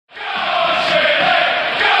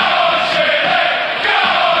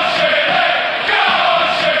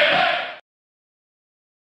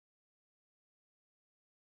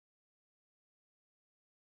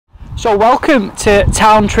So welcome to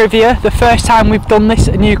Town Trivia, the first time we've done this,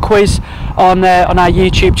 a new quiz on our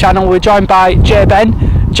YouTube channel. We're joined by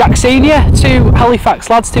Benn, Jack Senior, two Halifax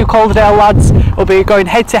lads, two Calderdale lads. We'll be going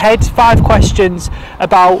head to head, 5 questions,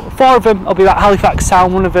 about 4 of them will be about Halifax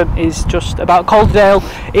Town, 1 of them is just about Calderdale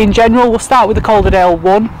in general. We'll start with the Calderdale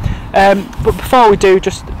one, but before we do,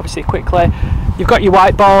 just obviously quickly, you've got your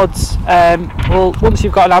whiteboards. Once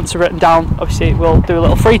you've got an answer written down, obviously we'll do a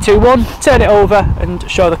little 3, 2, 1, turn it over and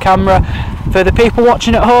show the camera for the people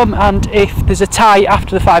watching at home, and if there's a tie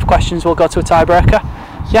after the 5 questions we'll go to a tiebreaker.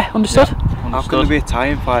 Yeah, understood? Yeah, how can there be a tie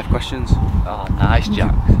in 5 questions? Oh, nice,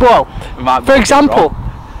 Jack. Well, for example,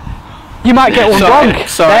 you might get one wrong.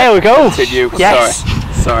 Sorry. There we go. Continue. Yes.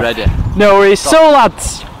 Sorry. Ready? No worries. So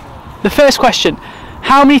lads, the first question.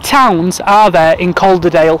 How many towns are there in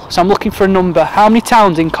Calderdale? So I'm looking for a number. How many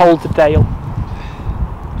towns in Calderdale?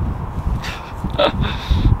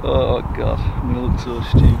 Oh god, I'm gonna look so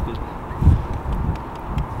stupid.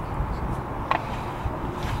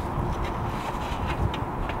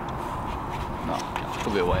 No,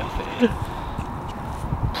 could be way off it.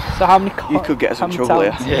 So how many? You could get us in trouble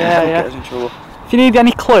here. Yeah. Get us in trouble. If you need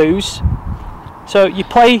any clues, so you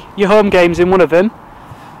play your home games in one of them.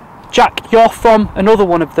 Jack, you're from another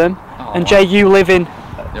one of them, and Jay, you live in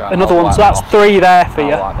another one. So that's 3 there for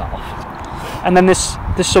you. And then there's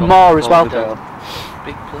some more as well.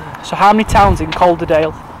 Big place. So how many towns in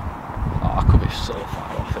Calderdale? Oh, I could be so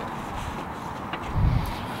far off it.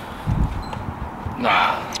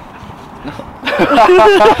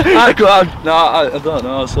 I don't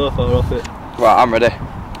know, I'm so far off it. Right, I'm ready.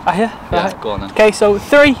 Are you? Yeah, Right. go on then. Okay, so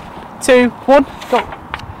 3, 2, 1, go.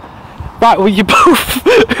 Right, well you both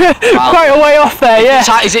quite a way off there, yeah.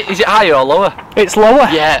 Is it higher or lower? It's lower.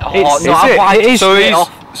 Yeah, oh, It's, no, it is.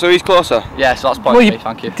 So he's closer. Yeah, so that's point Well, for me,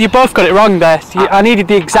 thank you. You both got it wrong there. I needed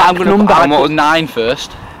the exact number. I'm going 9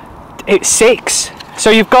 first. It's 6.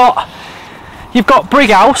 So you've got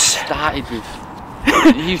Brighouse. Started with...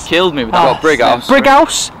 You killed me with that. What, Brighouse?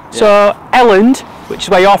 Brighouse. Yeah. So Elland, which is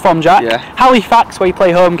where you're from, Jack. Yeah. Halifax, where you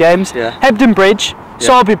play home games. Yeah. Hebden Bridge,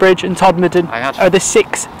 Sorby Bridge, and Todmorden are the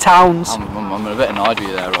 6 towns. I'm a bit annoyed with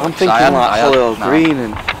you there, Rob. I'm thinking like Hollywood Green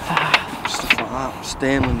and stuff like that.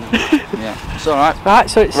 Stainland. Yeah, it's alright. Right,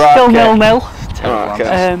 so it's Right, still okay. 0-0. Right,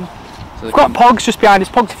 okay. We've got Pogs just behind us.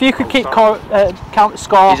 Pogs, if you could keep count the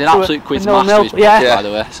score. He's an absolute quiz to a 0-0. master, Yeah. By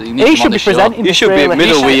the way. So you need He him should on be the show. presenting. You should be really.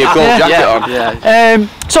 middle with your gold jacket on. Yeah.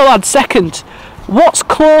 So lads, second, what's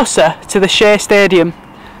closer to the Shea Stadium?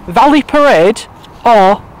 Valley Parade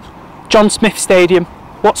or John Smith Stadium?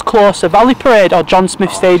 What's closer, Valley Parade or John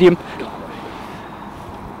Smith Stadium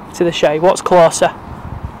to the Shea? What's closer?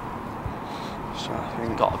 So I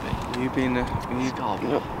think Gotta be.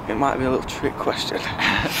 it might be a little trick question.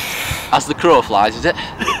 As the crow flies, is it?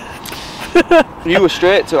 You were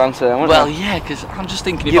straight to answer then, weren't Well, you? yeah, because I'm just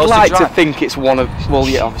thinking if I You'd was like to to drive, think it's one of... Well,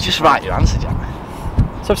 yeah, obviously. just write your answer, Jack.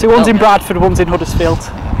 So obviously one's in Bradford, one's in Huddersfield.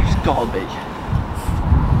 It's gotta be.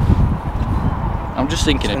 I'm just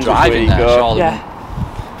thinking of Depends which way driving you there, go. surely.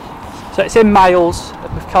 Yeah. So it's in miles.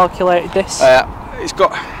 We've calculated this. It's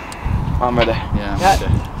got... I'm ready. Yeah.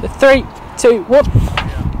 Yeah. So 3, 2, 1.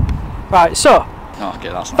 Right. So Oh, okay,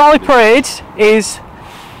 that's not Valley good. Parade is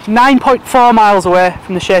 9.4 miles away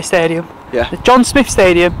from the Shea Stadium. Yeah. The John Smith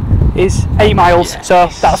Stadium is 8 miles. Yes. So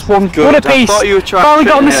that's one Good. apiece. I thought you were trying Finally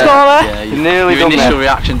got on the to- score there. Yeah, You nearly your done initial there.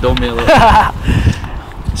 reaction done me a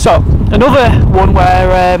little. So another one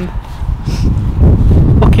where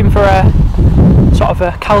looking for a sort of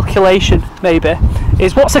a calculation maybe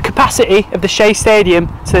is what's the capacity of the Shea Stadium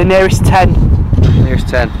to the nearest 10? Nearest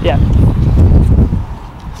 10. Yeah.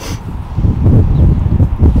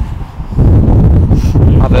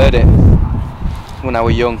 I've heard it when I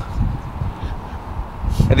was young.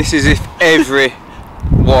 And this is if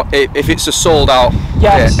if it's a sold out,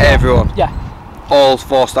 Yes. yeah, everyone, Yeah. all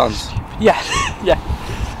 4 stands. Yeah. Yeah.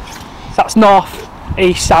 So that's north,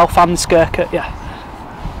 east, south, and Skirkert. Yeah.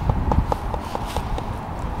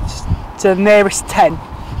 To the nearest 10.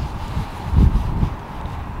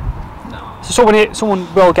 No. So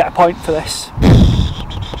someone will get a point for this.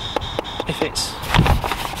 If it's.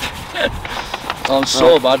 I'm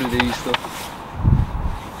so bad with these stuff.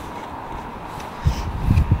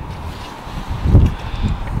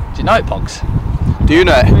 Do you know it, Pogs? Do you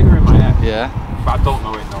know it? Figure in my head, Yeah. but I don't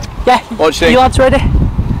know it now. Yeah. What do you think? You lads ready?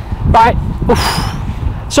 Right. Oof.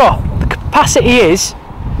 So the capacity is.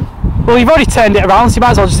 Well, you've already turned it around, so you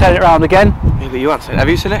might as well just turn it around again. Yeah, but you haven't seen it. Have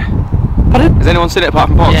you seen it? Pardon? Has anyone seen it apart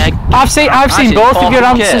from Pogs? Yeah. I've seen both of your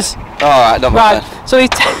answers. Alright, don't matter. Right.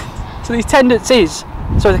 So the attendance is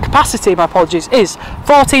So the capacity, my apologies, is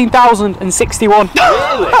 14,061.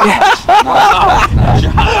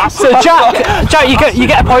 So Jack, you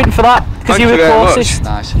get a point for that because you were closest.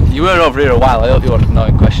 Nice. You were over here a while. I hope you weren't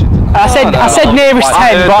knowing questions. I said nearest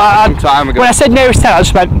 10, but when I said nearest 10, I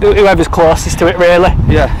just meant whoever's closest to it, really.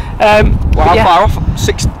 Yeah. How far off?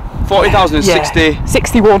 40,060. Yeah,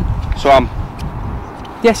 61. So I'm.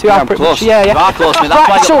 Yes, we are pretty close. much. Yeah. You are close, mate. That's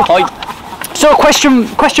why I got the point. So question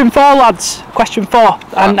 4, lads. Question 4,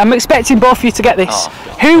 and I'm expecting both of you to get this. Oh,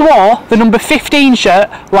 Who wore the number 15 shirt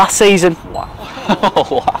last season? Wow.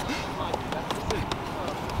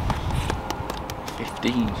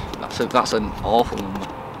 15. That's an awful number.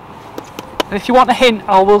 And if you want a hint,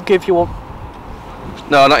 I will give you one.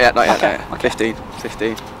 No, not yet. Okay. 15.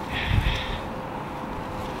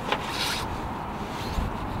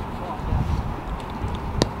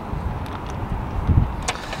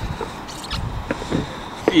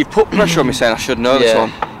 You put pressure on me saying I should know this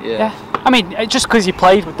one. Yeah. I mean, just because you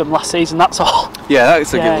played with them last season, that's all. Yeah,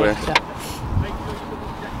 that's a giveaway. Yeah.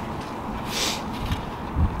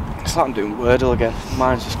 It's like I'm doing Wordle again.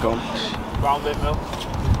 Mine's just gone. Round it, Mill.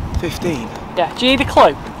 15. Yeah. Do you need a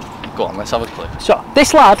clue? Go on, let's have a clue. So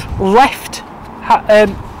this lad left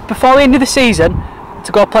before the end of the season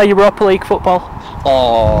to go play Europa League football.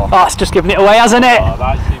 Oh. That's just giving it away, hasn't it? Oh,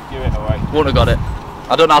 that's give it away. Wouldn't have got it.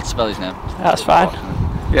 I don't know how to spell his name. That's fine.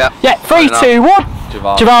 Yeah. Yeah. 3, 2, 1.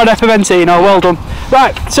 Giovanni Pimentino, well done.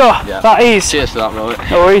 Right, so that is. Cheers for that, Robert.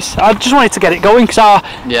 No worries. I just wanted to get it going because our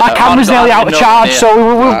camera's nearly out of charge, so we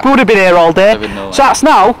would have been here all day. So that's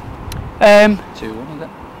now. 2-1, is it?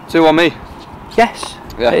 2 on me. Yes.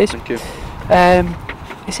 Yeah. It is. Thank you.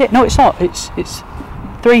 Is it? No, it's not. It's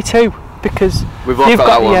 3-2 because We've both got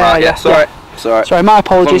that one right. Yeah. Sorry, my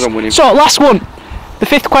apologies. So last one. The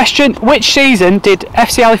 5th question: which season did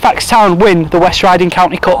FC Halifax Town win the West Riding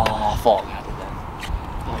County Cup? Oh, I thought we had it then.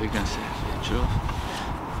 I thought you were going to say Future.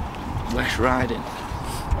 West Riding.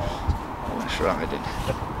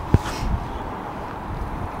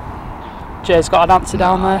 Jay's got an answer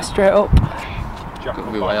down there, straight up.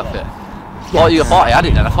 Couldn't be way off it. I thought I had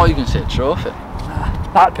it then. I thought you were going to say trophy.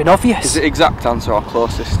 That'd been obvious. Is it exact answer or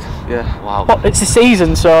closest? Yeah. Wow. Well, it's the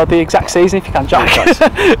season, so the exact season if you can, Jack.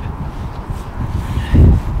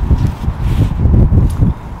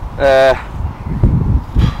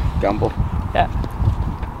 Gamble. Yeah.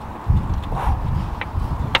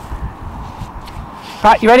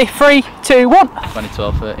 Right, you ready? 3, 2, 1.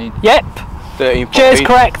 2012-13. Yep. 13. Jay's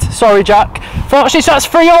correct. Sorry, Jack. Fortunately, so that's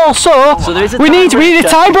 3-all. So there is a we need a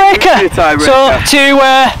tiebreaker. So to.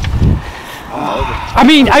 I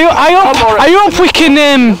mean, I hope we can.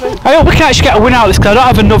 I hope we can actually get a win out of this because I don't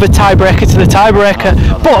have another tiebreaker to the tiebreaker.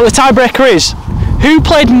 But the tiebreaker is: who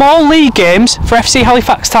played more league games for FC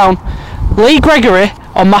Halifax Town, Lee Gregory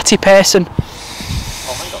or Matty Pearson?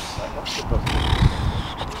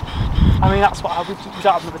 I mean, that's what we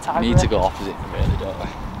don't have another tiebreaker. We need to go opposite, really, don't we?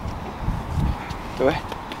 Do we?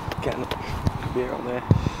 Getting a beer on there.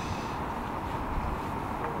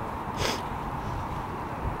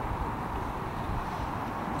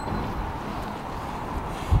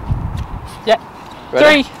 Yeah.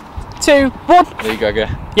 Ready? 3, 2, 1. Lee Gregory.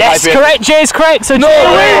 Yes, correct. Jay's correct. So No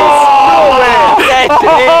way!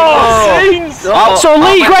 So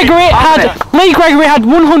Lee Gregory had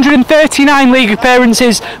 139 league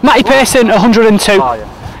appearances. Matty Pearson 102.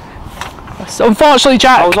 So unfortunately,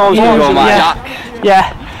 Jack. I was always going to go Jack.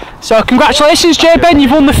 Yeah. So congratulations, Jay Ben.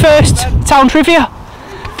 You've won the first town trivia.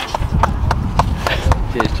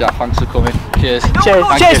 Cheers, Jack. Thanks for coming. Cheers.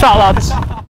 Cheers for that, lads.